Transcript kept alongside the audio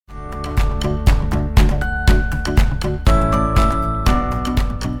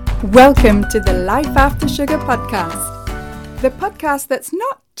Welcome to the Life After Sugar podcast, the podcast that's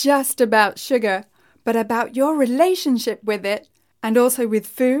not just about sugar, but about your relationship with it, and also with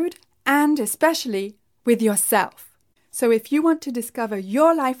food, and especially with yourself. So if you want to discover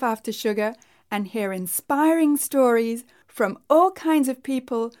your life after sugar and hear inspiring stories from all kinds of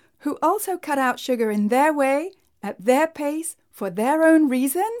people who also cut out sugar in their way, at their pace, for their own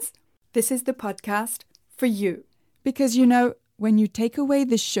reasons, this is the podcast for you. Because when you take away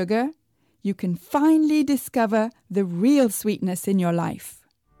the sugar, you can finally discover the real sweetness in your life.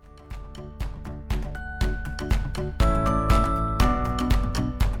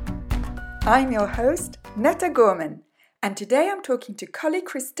 I'm your host, Netta Gorman, and today I'm talking to Colli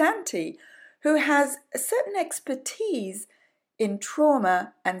who has a certain expertise in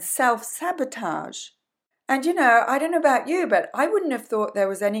trauma and self-sabotage. And I don't know about you, but I wouldn't have thought there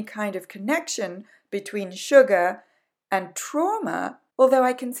was any kind of connection between sugar and trauma, although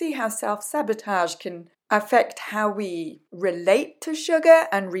I can see how self-sabotage can affect how we relate to sugar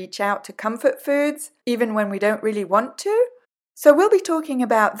and reach out to comfort foods, even when we don't really want to. So we'll be talking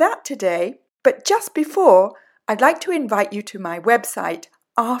about that today, but just before, I'd like to invite you to my website,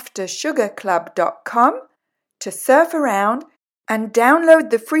 aftersugarclub.com, to surf around and download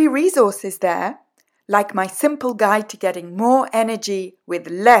the free resources there, like my simple guide to getting more energy with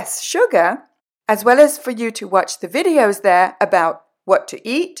less sugar, as well as for you to watch the videos there about what to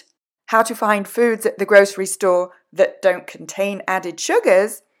eat, how to find foods at the grocery store that don't contain added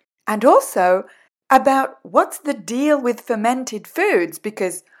sugars, and also about what's the deal with fermented foods,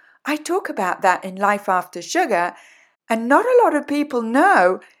 because I talk about that in Life After Sugar, and not a lot of people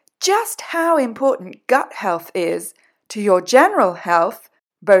know just how important gut health is to your general health,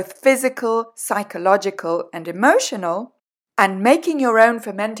 both physical, psychological, and emotional, and making your own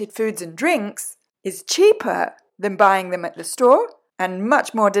fermented foods and drinks is cheaper than buying them at the store and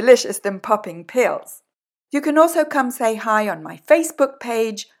much more delicious than popping pills. You can also come say hi on my Facebook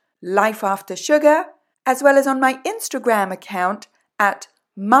page, Life After Sugar, as well as on my Instagram account at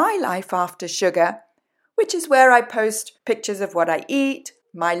My Life After Sugar, which is where I post pictures of what I eat,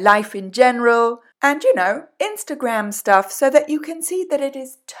 my life in general, and Instagram stuff so that you can see that it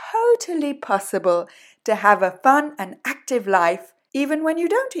is totally possible to have a fun and active life even when you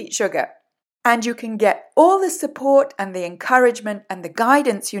don't eat sugar. And you can get all the support and the encouragement and the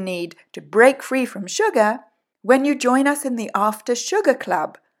guidance you need to break free from sugar when you join us in the After Sugar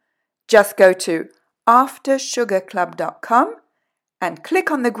Club. Just go to aftersugarclub.com and click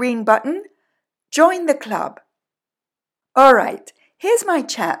on the green button, Join the Club. All right, here's my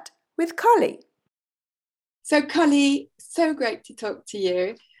chat with Colli. So Colli, so great to talk to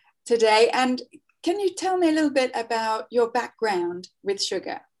you today. And can you tell me a little bit about your background with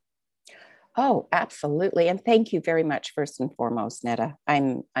sugar? Oh, absolutely. And thank you very much, first and foremost, Netta.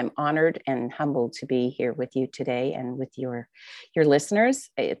 I'm honored and humbled to be here with you today and with your listeners.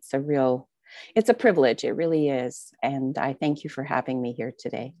 It's a privilege. It really is. And I thank you for having me here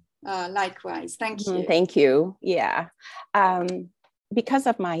today. Likewise. Thank you. Thank you. Yeah. Because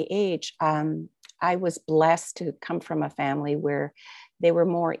of my age, I was blessed to come from a family where they were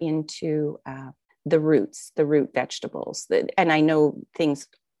more into the root vegetables. And I know things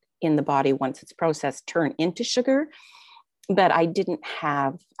in the body, once it's processed, turn into sugar. But I didn't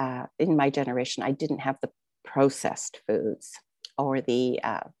have, in my generation, I didn't have the processed foods or the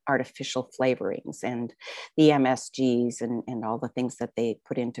artificial flavorings and the MSGs and all the things that they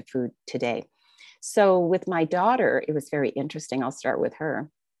put into food today. So with my daughter, it was very interesting. I'll start with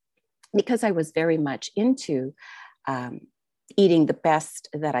her. Because I was very much into eating the best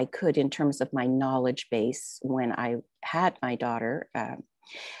that I could in terms of my knowledge base when I had my daughter,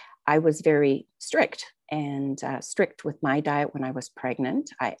 I was very strict with my diet when I was pregnant.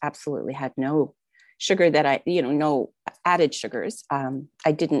 I absolutely had no sugar no added sugars.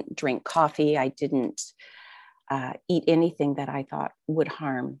 I didn't drink coffee. I didn't eat anything that I thought would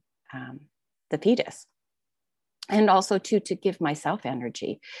harm the fetus. And also to give myself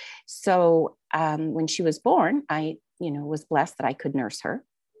energy. So when she was born, I was blessed that I could nurse her.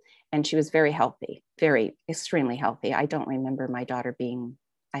 And she was very healthy, very extremely healthy. I don't remember my daughter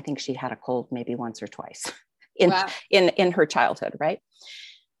I think she had a cold maybe once or twice in her childhood, right?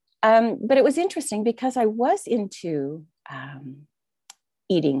 But it was interesting because I was into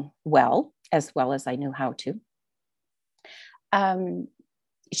eating well as I knew how to.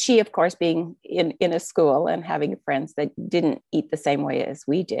 She, of course, being in a school and having friends that didn't eat the same way as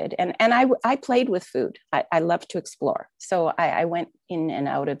we did. And I played with food. I love to explore. So I went in and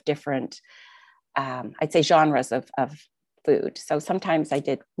out of different, I'd say, genres of food. So sometimes I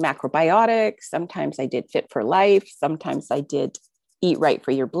did macrobiotics, sometimes I did Fit for Life, sometimes I did eat right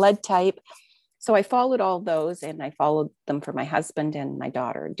for your blood type. So I followed all those, and I followed them for my husband and my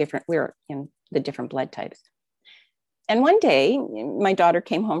daughter. We were in the different blood types. And one day, my daughter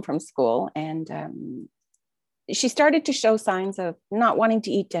came home from school, and she started to show signs of not wanting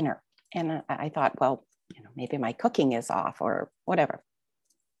to eat dinner. And I thought, well, maybe my cooking is off or whatever.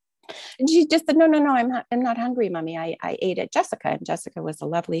 And she just said, no, I'm not hungry, Mommy. I ate at Jessica. And Jessica was a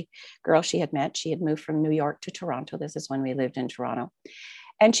lovely girl she had met. She had moved from New York to Toronto. This is when we lived in Toronto.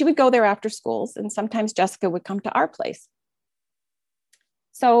 And she would go there after schools. And sometimes Jessica would come to our place.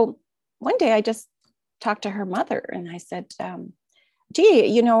 So one day I just talked to her mother and I said,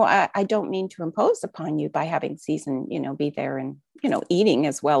 gee, I don't mean to impose upon you by having Season, be there and, eating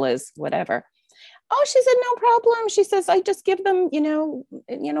as well as whatever. Oh, she said, no problem. She says, I just give them,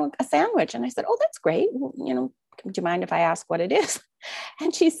 a sandwich. And I said, oh, that's great. Do you mind if I ask what it is?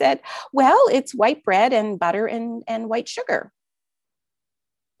 And she said, well, it's white bread and butter and white sugar.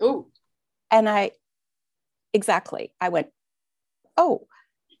 Oh. And I went, oh.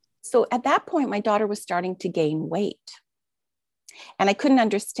 So at that point, my daughter was starting to gain weight. And I couldn't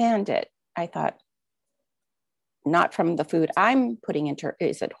understand it. I thought, not from the food I'm putting into her.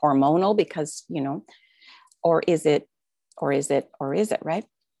 Is it hormonal because, or is it, right?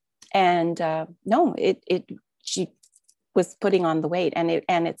 And no, she was putting on the weight, and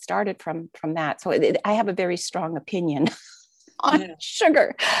it started from that. So I have a very strong opinion on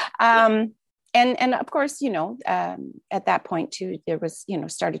sugar. And of course, at that point too, there was,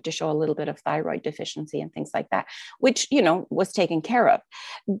 started to show a little bit of thyroid deficiency and things like that, which, was taken care of.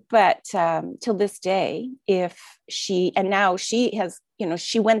 But till this day, now she has,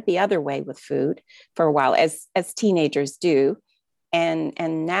 she went the other way with food for a while, as teenagers do. And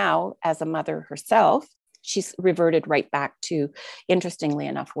now as a mother herself, she's reverted right back to, interestingly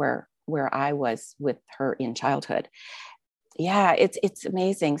enough, where I was with her in childhood. Yeah, it's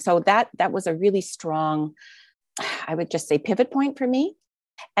amazing. So that was a really strong, I would just say, pivot point for me.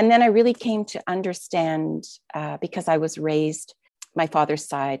 And then I really came to understand, because I was raised, my father's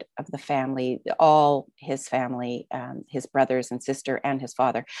side of the family, all his family, his brothers and sister and his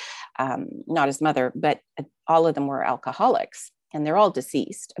father, not his mother, but all of them were alcoholics, and they're all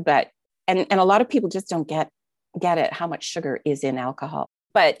deceased. But and a lot of people just don't get it, how much sugar is in alcohol.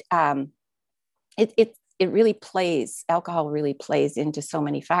 But alcohol really plays into so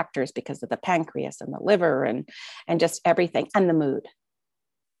many factors because of the pancreas and the liver and just everything, and the mood.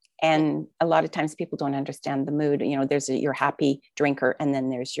 And a lot of times people don't understand the mood. There's your happy drinker, and then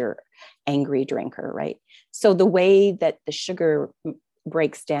there's your angry drinker, right? So the way that the sugar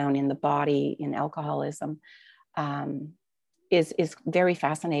breaks down in the body in alcoholism is very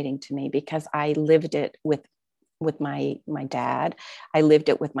fascinating to me, because I lived it with my dad. I lived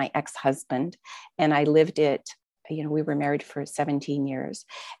it with my ex-husband, and I lived it, we were married for 17 years.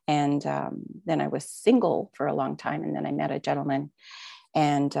 And then I was single for a long time. And then I met a gentleman,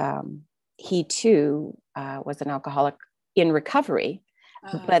 and he too was an alcoholic in recovery.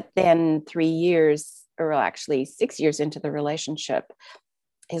 But then 3 years, or actually 6 years into the relationship,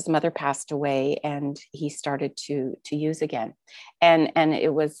 his mother passed away, and he started to use again. And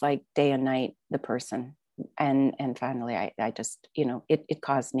it was like day and night, the person. And finally I just, it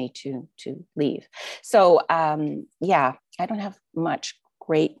caused me to leave. So I don't have much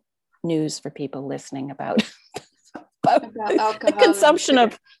great news for people listening about alcohol, the consumption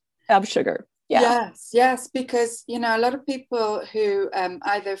of sugar. Yeah. Yes, because a lot of people who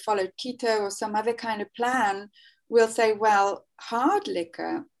either follow keto or some other kind of plan will say, well, hard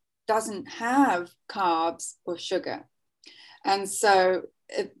liquor doesn't have carbs or sugar, and so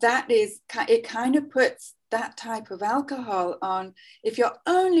it kind of puts that type of alcohol on. If you're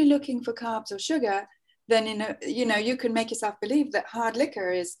only looking for carbs or sugar, then you can make yourself believe that hard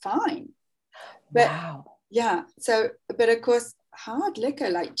liquor is fine. But wow. Yeah, so but of course hard liquor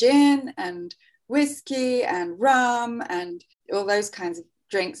like gin and whiskey and rum and all those kinds of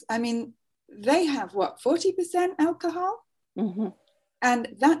drinks, I mean, they have 40% alcohol? Mm-hmm. And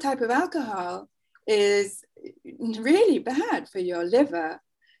that type of alcohol is really bad for your liver.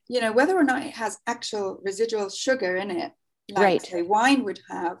 Whether or not it has actual residual sugar in it, like right. say wine would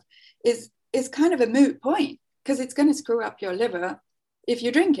have, is kind of a moot point, because it's going to screw up your liver if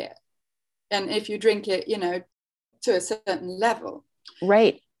you drink it. And if you drink it, to a certain level.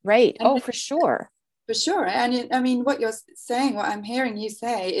 Right. And for sure. For sure. And I mean, what you're saying, what I'm hearing you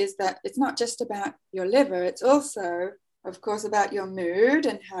say is that it's not just about your liver. It's also, of course, about your mood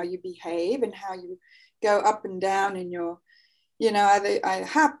and how you behave and how you go up and down in your, either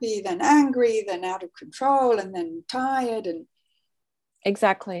happy, then angry, then out of control, and then tired. And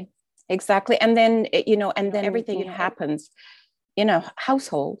Exactly. And then, and then everything happens in a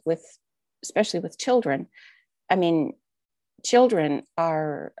household with, especially with children, I mean, children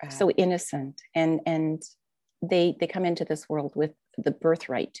are so innocent, and they come into this world with the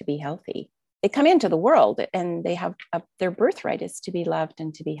birthright to be healthy. They come into the world and they have their birthright is to be loved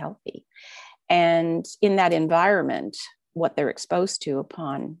and to be healthy. And in that environment, what they're exposed to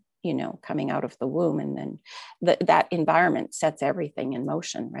upon, coming out of the womb, and then that environment sets everything in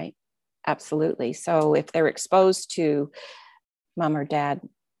motion, right? Absolutely. So if they're exposed to mom or dad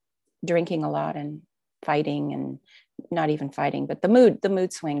drinking a lot and fighting, and not even fighting, but the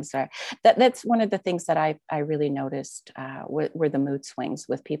mood swings are, that's one of the things that I really noticed were the mood swings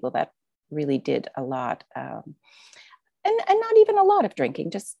with people that really did a lot. And not even a lot of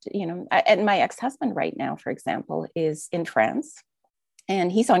drinking, just, and my ex-husband right now, for example, is in France,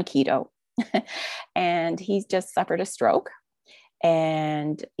 and he's on keto and he's just suffered a stroke.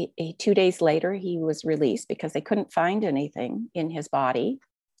 And 2 days later, he was released because they couldn't find anything in his body.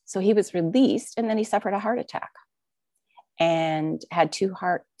 So he was released, and then he suffered a heart attack and had 2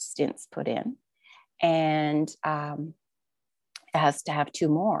 heart stents put in, and has to have 2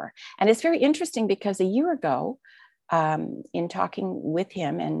 more. And it's very interesting because a year ago, in talking with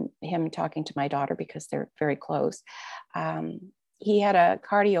him and him talking to my daughter, because they're very close, he had a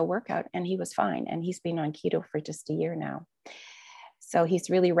cardio workout and he was fine. And he's been on keto for just a year now. So he's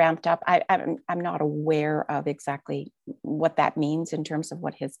really ramped up. I'm not aware of exactly what that means in terms of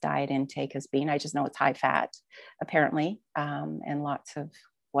what his diet intake has been. I just know it's high fat, apparently, and lots of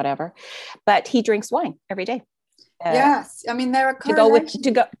whatever. But he drinks wine every day. Yes, I mean there are correlations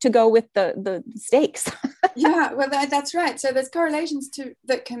to go with the steaks. Yeah, well that's right. So there's correlations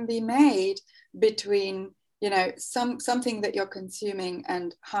that can be made between something that you're consuming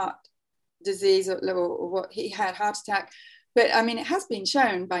and heart disease, or what he had, heart attack. But I mean, it has been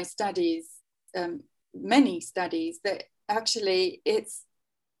shown by studies, many studies, that actually it's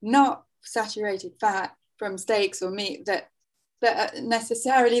not saturated fat from steaks or meat that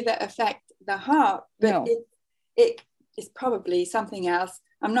necessarily that affect the heart, but no. It is probably something else.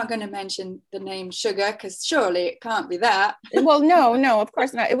 I'm not going to mention the name sugar, because surely it can't be that. Well, no, of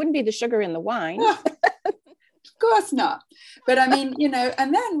course not. It wouldn't be the sugar in the wine. Of course not. But I mean,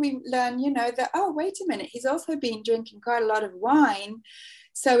 and then we learn, that, oh, wait a minute, he's also been drinking quite a lot of wine.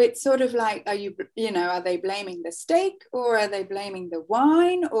 So it's sort of like, are they blaming the steak, or are they blaming the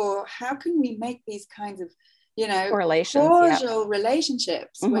wine? Or how can we make these kinds of, correlations, causal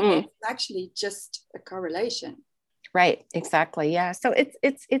relationships when it's actually just a correlation? Right. Exactly. Yeah. So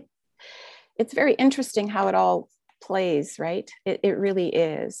it's very interesting how it all plays, right? It really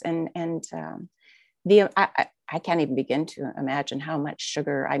is. And I can't even begin to imagine how much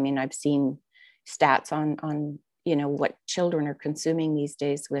sugar. I mean, I've seen stats on what children are consuming these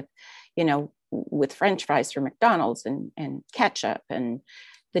days with French fries from McDonald's and ketchup and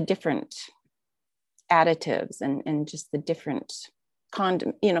the different additives and just the different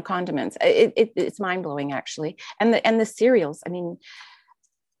condiments. It's mind-blowing, actually. And the cereals. I mean,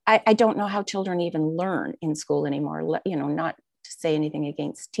 I don't know how children even learn in school anymore. Not to say anything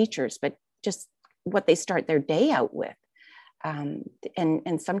against teachers, but just what they start their day out with. And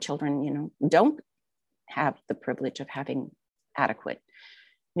some children, don't have the privilege of having adequate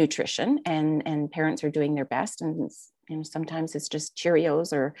nutrition, and parents are doing their best. And sometimes it's just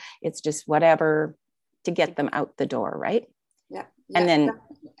Cheerios, or it's just whatever to get them out the door, right? Yeah. And then,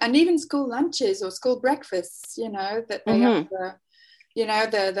 and even school lunches or school breakfasts, that they offer,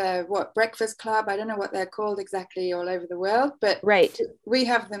 the breakfast club, I don't know what they're called exactly all over the world, but right, we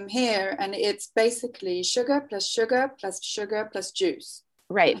have them here, and it's basically sugar plus sugar plus sugar plus juice.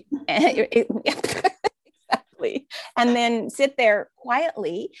 Right. Exactly. And then sit there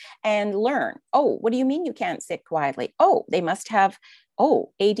quietly and learn. Oh, what do you mean you can't sit quietly? Oh, they must have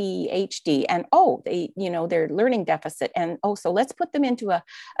ADHD, and their learning deficit. And so let's put them into a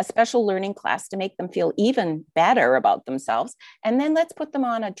special learning class to make them feel even better about themselves. And then let's put them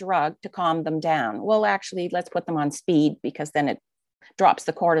on a drug to calm them down. Well, actually, let's put them on speed, because then it drops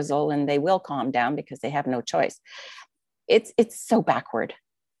the cortisol and they will calm down because they have no choice. It's so backward.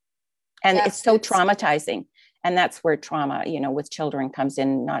 And yes, it's so traumatizing. And that's where trauma, with children comes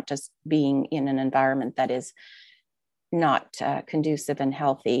in, not just being in an environment that is not conducive and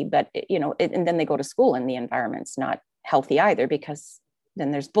healthy, but, and then they go to school and the environment's not healthy either, because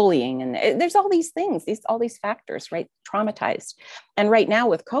then there's bullying and there's all these things, all these factors, right? Traumatized. And right now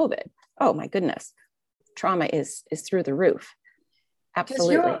with COVID, oh my goodness, trauma is through the roof.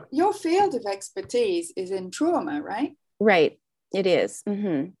 Absolutely. Because your field of expertise is in trauma, right? Right. It is.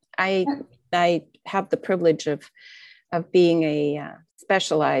 Mm-hmm. I have the privilege of being a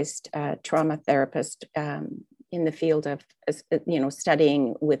specialized trauma therapist in the field of,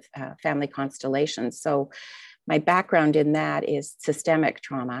 studying with family constellations. So my background in that is systemic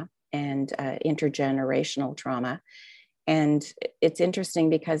trauma and intergenerational trauma. And it's interesting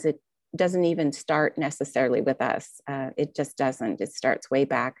because it doesn't even start necessarily with us. It just doesn't. It starts way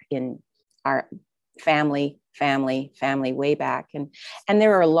back in our family way back. And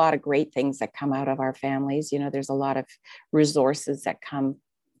there are a lot of great things that come out of our families. There's a lot of resources that come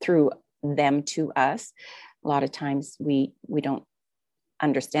through them to us. A lot of times we don't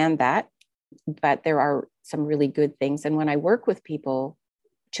understand that, but there are some really good things. And when I work with people,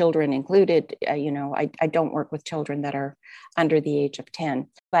 children included, I don't work with children that are under the age of 10,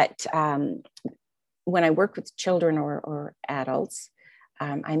 but when I work with children or adults,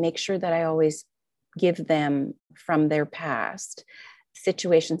 I make sure that I always give them from their past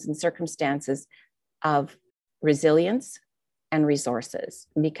situations and circumstances of resilience and resources.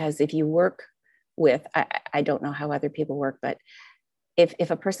 Because if you work with, I don't know how other people work, but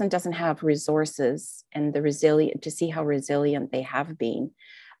if a person doesn't have resources and the resilient, to see how resilient they have been,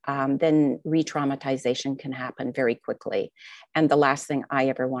 then re-traumatization can happen very quickly. And the last thing I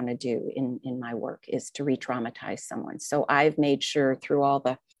ever want to do in my work is to re-traumatize someone. So I've made sure through all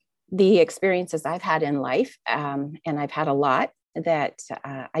the experiences I've had in life, and I've had a lot, that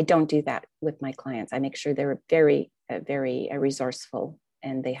I don't do that with my clients. I make sure they're very, very resourceful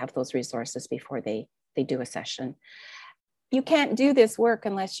and they have those resources before they do a session. You can't do this work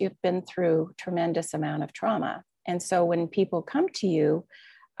unless you've been through tremendous amount of trauma. And so when people come to you,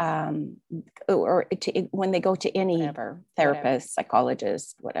 when they go to any therapist,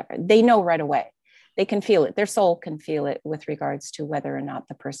 psychologist, whatever, they know right away. They can feel it. Their soul can feel it with regards to whether or not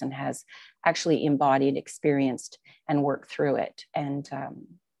the person has actually embodied, experienced, and worked through it. And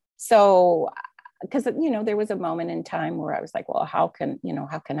so, because there was a moment in time where I was like, well, how can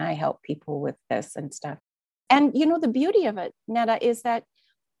I help people with this and stuff? And the beauty of it, Netta, is that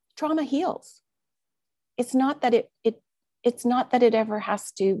trauma heals. It's not that it's not that it ever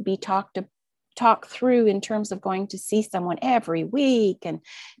has to be talked through in terms of going to see someone every week, and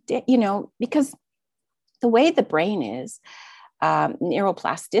because the way the brain is,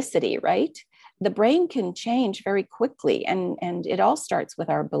 neuroplasticity, right? The brain can change very quickly, and it all starts with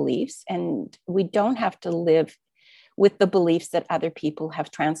our beliefs, and we don't have to live with the beliefs that other people have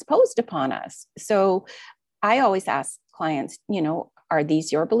transposed upon us. So I always ask clients, are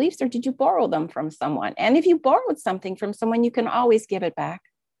these your beliefs or did you borrow them from someone? And if you borrowed something from someone, you can always give it back.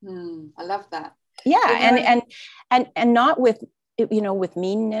 I love that. Yeah. And not with, with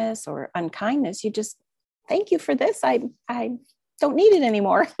meanness or unkindness. You just, thank you for this. I don't need it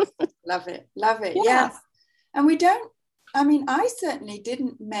anymore. Love it. Yeah. Yes. And I certainly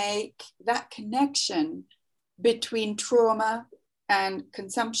didn't make that connection between trauma and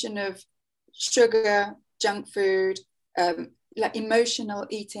consumption of sugar, junk food, like emotional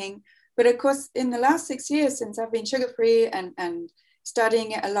eating. But of course, in the last 6 years, since I've been sugar-free and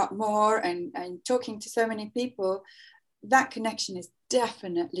studying it a lot more and talking to so many people, that connection is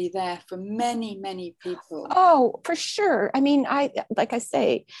definitely there for many, many people. Oh, for sure. Like I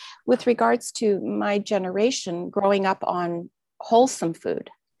say, with regards to my generation, growing up on wholesome food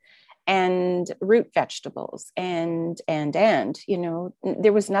and root vegetables and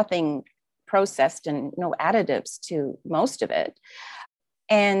there was nothing processed and no additives to most of it.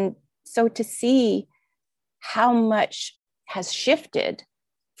 And so to see how much has shifted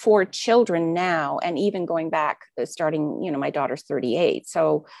for children now, and even going back, starting, my daughter's 38.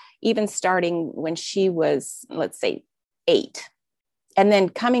 So even starting when she was, let's say, 8, and then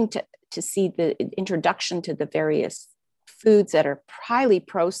coming to see the introduction to the various foods that are highly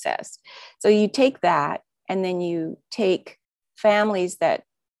processed. So you take that, and then you take families that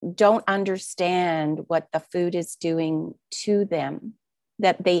don't understand what the food is doing to them,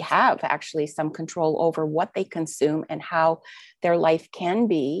 that they have actually some control over what they consume and how their life can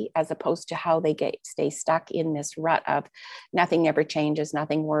be, as opposed to how they stay stuck in this rut of nothing ever changes,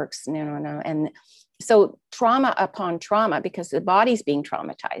 nothing works, no. And so trauma upon trauma, because the body's being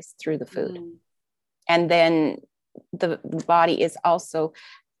traumatized through the food. And then the body is also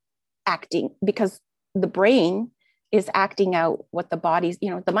acting, because the brain is acting out what the body's,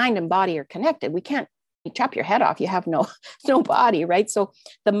 the mind and body are connected. You chop your head off, you have no body, right? So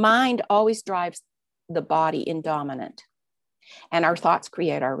the mind always drives the body in dominant, and our thoughts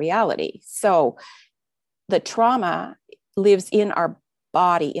create our reality. So the trauma lives in our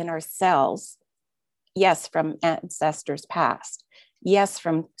body, in our cells. Yes, from ancestors past. Yes,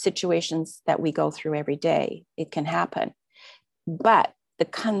 from situations that we go through every day. It can happen. But the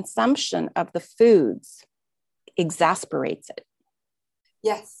consumption of the foods exasperates it.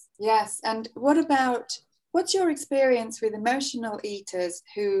 Yes. And what about what's your experience with emotional eaters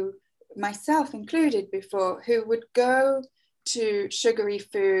who, myself included before, who would go to sugary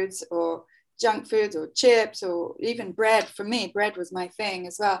foods or junk foods or chips or even bread? For me, bread was my thing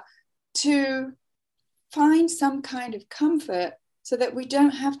as well, to find some kind of comfort so that we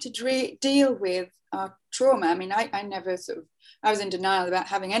don't have to deal with our trauma. I mean, I never I was in denial about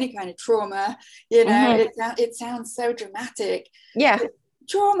having any kind of trauma. You know, it sounds so dramatic. Yeah. But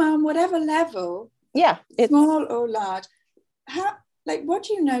trauma on whatever level, yeah, small or large. What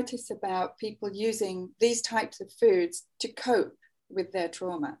do you notice about people using these types of foods to cope with their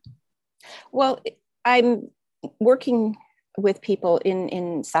trauma? Well, I'm working with people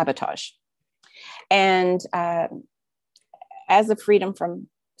in sabotage. And as a freedom from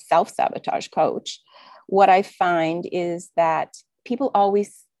self-sabotage coach, what I find is that people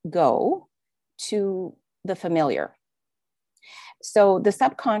always go to the familiar. So the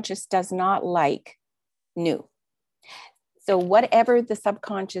subconscious does not like new. So whatever the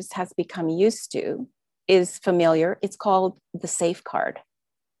subconscious has become used to is familiar. It's called the safeguard.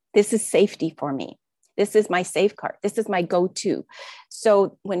 This is safety for me. This is my safeguard. This is my go-to.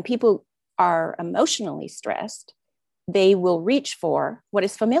 So when people are emotionally stressed, they will reach for what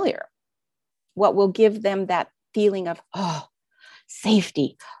is familiar, what will give them that feeling of, oh,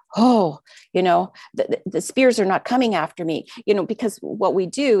 safety. Oh, the spears are not coming after me, because what we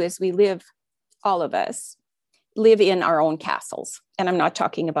do is we live, all of us live in our own castles. And I'm not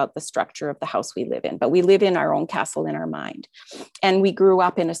talking about the structure of the house we live in, but we live in our own castle in our mind. And we grew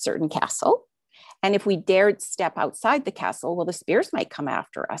up in a certain castle. And if we dared step outside the castle, well, the spears might come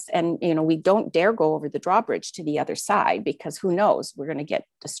after us. And, we don't dare go over the drawbridge to the other side because who knows, we're going to get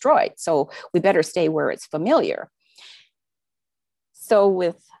destroyed. So we better stay where it's familiar. So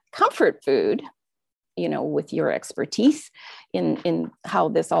with comfort food, with your expertise in how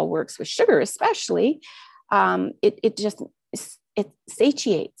this all works with sugar, especially, it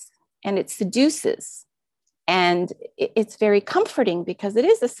satiates and it seduces. And it's very comforting because it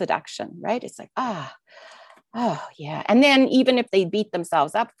is a seduction, right? It's like, oh, yeah. And then even if they beat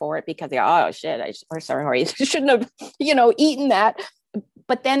themselves up for it because oh shit, I shouldn't have, eaten that.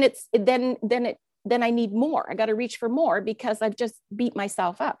 But then then I need more. I got to reach for more because I've just beat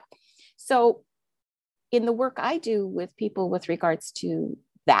myself up. So in the work I do with people with regards to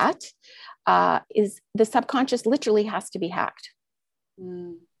that, is the subconscious literally has to be hacked.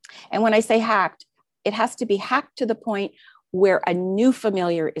 Mm. And when I say hacked, it has to be hacked to the point where a new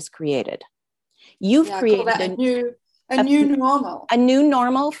familiar is created. You've created a new normal,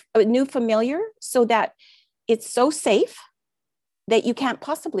 a new familiar, so that it's so safe that you can't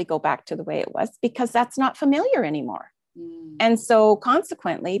possibly go back to the way it was because that's not familiar anymore. Mm. And so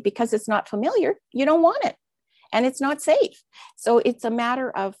consequently, because it's not familiar, you don't want it and it's not safe. So it's a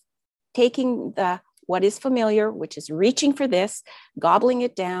matter of taking what is familiar, which is reaching for this, gobbling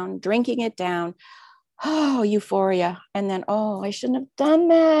it down, drinking it down. Oh, euphoria. And then, oh, I shouldn't have done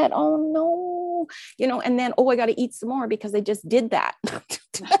that. Oh no. And then, oh, I got to eat some more because I just did that.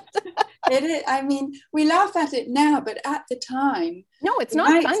 It is, I mean, we laugh at it now, but at the time. No, it's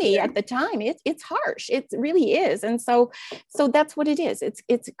not funny at the time. It's harsh. It really is. And so that's what it is.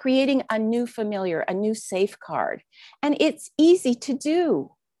 It's creating a new familiar, a new safeguard. And it's easy to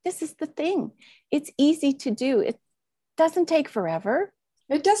do. This is the thing. It's easy to do. It doesn't take forever.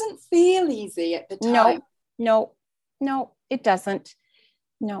 It doesn't feel easy at the time. No, it doesn't.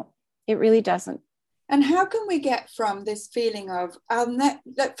 No, it really doesn't. And how can we get from this feeling of,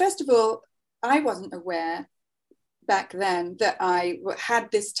 first of all, I wasn't aware back then that I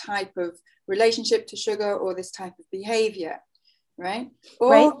had this type of relationship to sugar or this type of behavior, right?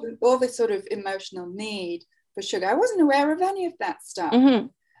 Or this sort of emotional need for sugar. I wasn't aware of any of that stuff. Mm-hmm.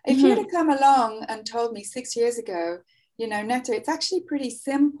 If you'd have come along and told me 6 years ago, Netta, it's actually pretty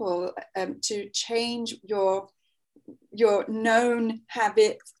simple to change your known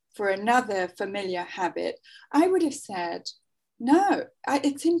habit for another familiar habit, I would have said, no,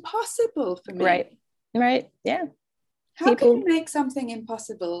 it's impossible for me. Right, yeah. How can you make something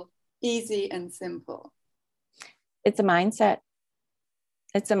impossible easy and simple? It's a mindset.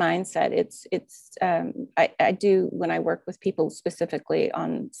 I do, when I work with people specifically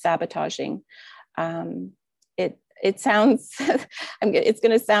on sabotaging, it sounds, it's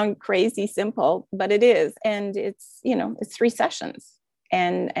going to sound crazy simple, but it is. And it's 3 sessions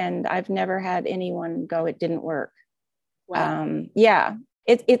and I've never had anyone go, it didn't work. Wow.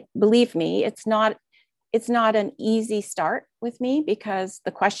 Believe me, it's not an easy start with me because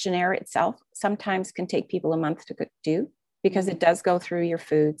the questionnaire itself sometimes can take people a month to do because it does go through your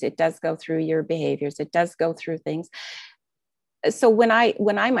foods. It does go through your behaviors. It does go through things. so when I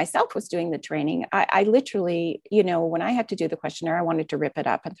myself was doing the training, I literally, when I had to do the questionnaire, I wanted to rip it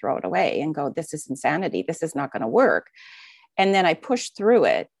up and throw it away and go, this is insanity. This is not going to work. And then I pushed through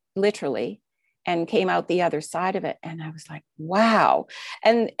it literally and came out the other side of it. And I was like, wow.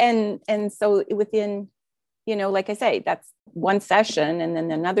 And so within, like I say, that's one session and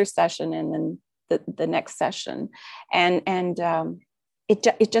then another session and then the next session. And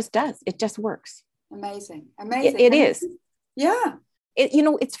it just does. It just works. Amazing. It is. Yeah.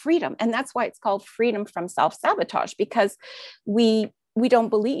 It's freedom. And that's why it's called freedom from self-sabotage, because we don't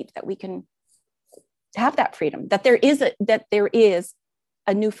believe that we can have that freedom, that there is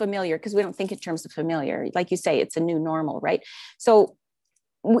a new familiar, because we don't think in terms of familiar. Like you say, it's a new normal, right? So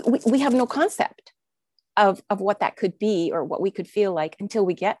we have no concept of what that could be or what we could feel like until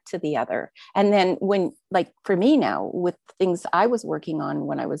we get to the other. And then when, like for me now, with things I was working on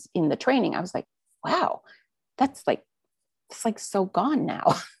when I was in the training, I was like, wow, it's like so gone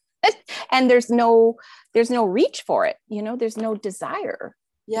now. And there's no reach for it. There's no desire.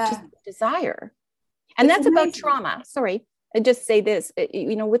 Yeah. Just desire. And that's amazing. About trauma. Sorry, I just say this,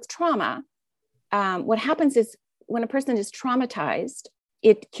 with trauma, what happens is when a person is traumatized,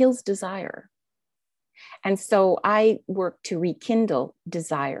 it kills desire. And so I work to rekindle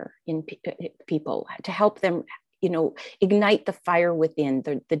desire in people, to help them, ignite the fire within,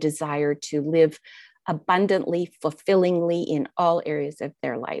 the desire to live abundantly, fulfillingly in all areas of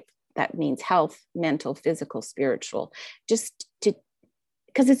their life. That means health, mental, physical, spiritual,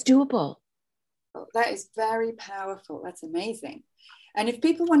 because it's doable. Oh, that is very powerful. That's amazing. And if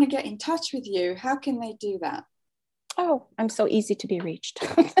people want to get in touch with you, how can they do that? Oh, I'm so easy to be reached.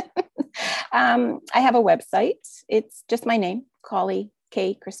 I have a website. It's just my name, Colli,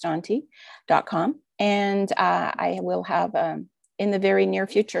 Cristanti.com. And I will have, in the very near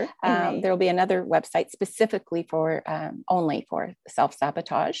future, there will be another website specifically for only for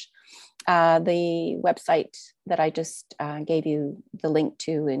self-sabotage. The website that I just gave you the link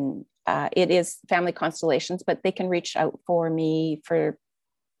to, and it is Family Constellations, but they can reach out for me for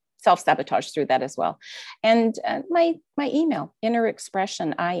self-sabotage through that as well. And my email, inner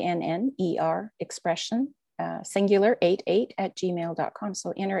expression, INNER expression, singular 88 at gmail.com.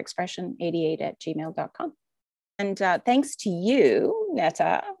 So inner expression 88 at gmail.com. And thanks to you,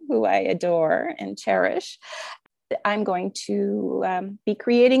 Netta, who I adore and cherish, I'm going to be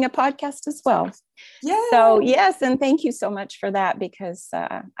creating a podcast as well. Yeah. So yes, and thank you so much for that, because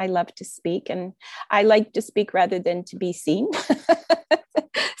I love to speak, and I like to speak rather than to be seen.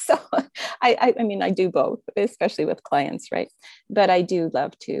 So I mean, I do both, especially with clients, right? But I do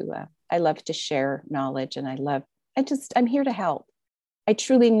love to, I love to share knowledge, and I'm here to help. I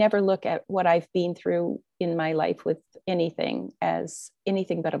truly never look at what I've been through in my life with anything as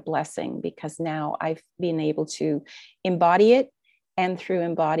anything but a blessing, because now I've been able to embody it, and through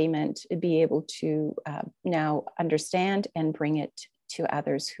embodiment, be able to now understand and bring it to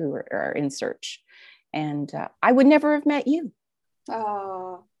others who are in search. And I would never have met you.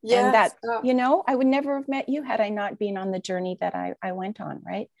 Oh, yes. And that, I would never have met you had I not been on the journey that I went on,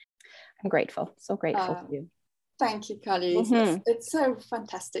 right? I'm grateful, so grateful to you. Thank you, Colli. Mm-hmm. It's so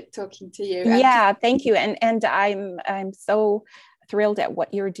fantastic talking to you. Yeah, thank you. And I'm so thrilled at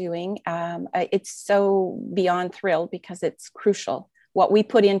what you're doing. It's so beyond thrilled, because it's crucial. What we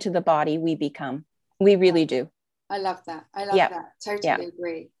put into the body, we become. We really do. I love that. That. Totally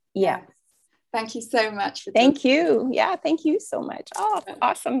agree. Yeah. Yes. Thank you so much for Thank you. Yeah, thank you so much. Oh,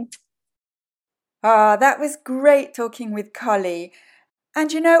 awesome. That was great talking with Colli. And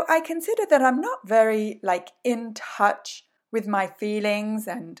I consider that I'm not very in touch with my feelings,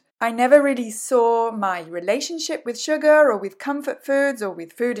 and I never really saw my relationship with sugar or with comfort foods or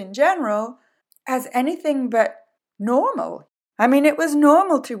with food in general as anything but normal. I mean, it was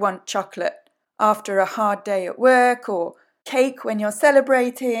normal to want chocolate after a hard day at work, or cake when you're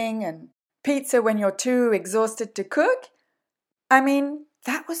celebrating, and pizza when you're too exhausted to cook. I mean,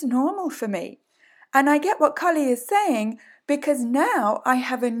 that was normal for me. And I get what Colli is saying, because now I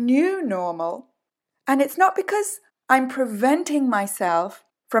have a new normal. And it's not because I'm preventing myself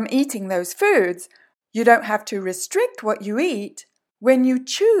from eating those foods. You don't have to restrict what you eat when you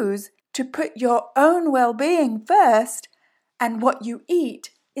choose to put your own well-being first, and what you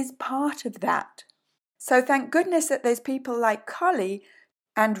eat is part of that. So thank goodness that there's people like Colli,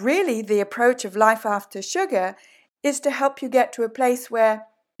 and really the approach of life after sugar is to help you get to a place where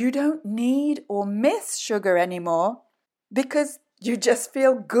you don't need or miss sugar anymore, because you just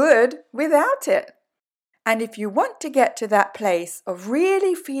feel good without it. And if you want to get to that place of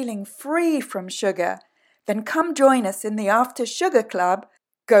really feeling free from sugar, then come join us in the After Sugar Club.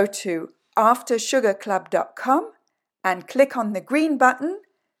 Go to aftersugarclub.com and click on the green button,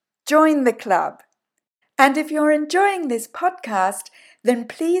 Join the Club. And if you're enjoying this podcast, then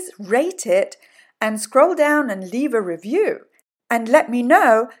please rate it and scroll down and leave a review and let me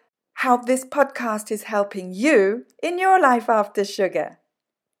know how this podcast is helping you in your life after sugar.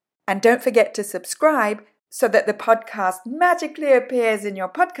 And don't forget to subscribe so that the podcast magically appears in your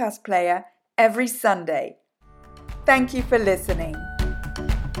podcast player every Sunday. Thank you for listening.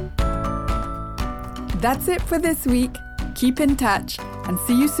 That's it for this week. Keep in touch and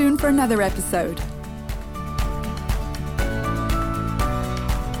see you soon for another episode.